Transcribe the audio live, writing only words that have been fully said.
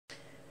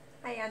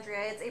Hi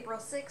Andrea, it's April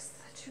 6th,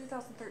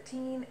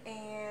 2013,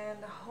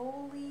 and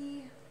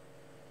holy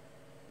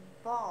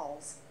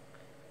balls.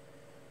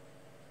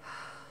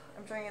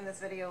 I'm joining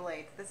this video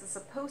late. This is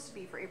supposed to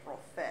be for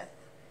April 5th.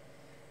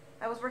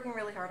 I was working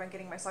really hard on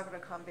getting my Sakura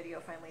Con video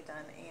finally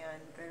done,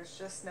 and there's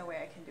just no way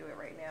I can do it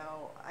right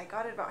now. I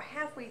got it about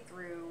halfway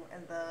through,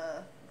 and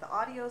the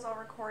audio's all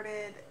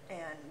recorded,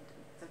 and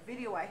the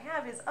video I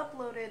have is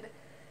uploaded,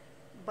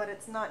 but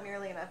it's not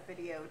nearly enough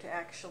video to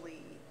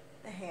actually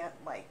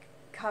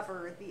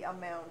cover the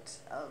amount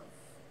of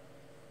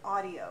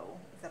audio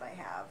that I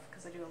have,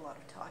 because I do a lot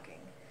of talking.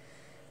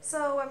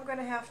 So I'm going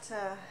to have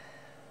to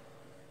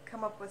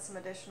come up with some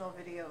additional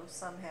videos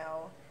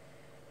somehow,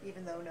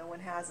 even though no one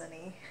has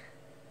any.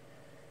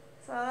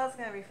 So that's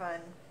going to be fun.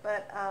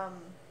 But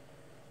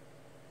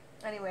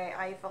anyway,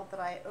 I felt that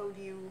I owed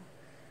you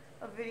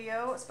a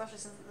video, especially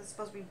since it's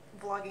supposed to be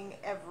vlogging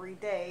every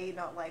day,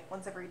 not like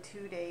once every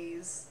 2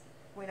 days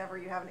whenever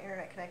you have an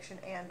internet connection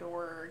and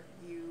or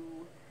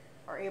you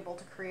are able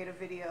to create a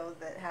video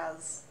that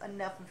has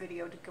enough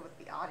video to go with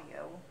the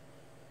audio.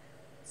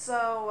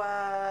 So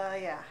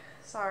yeah,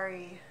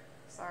 sorry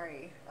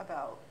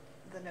about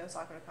the no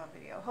Sakura Con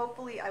video.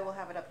 Hopefully I will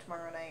have it up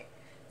tomorrow night.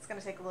 It's going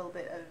to take a little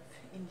bit of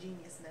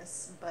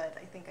ingeniousness, but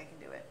I think I can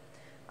do it.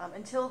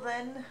 Until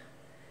then,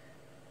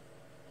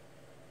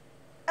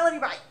 I love you,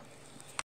 bye!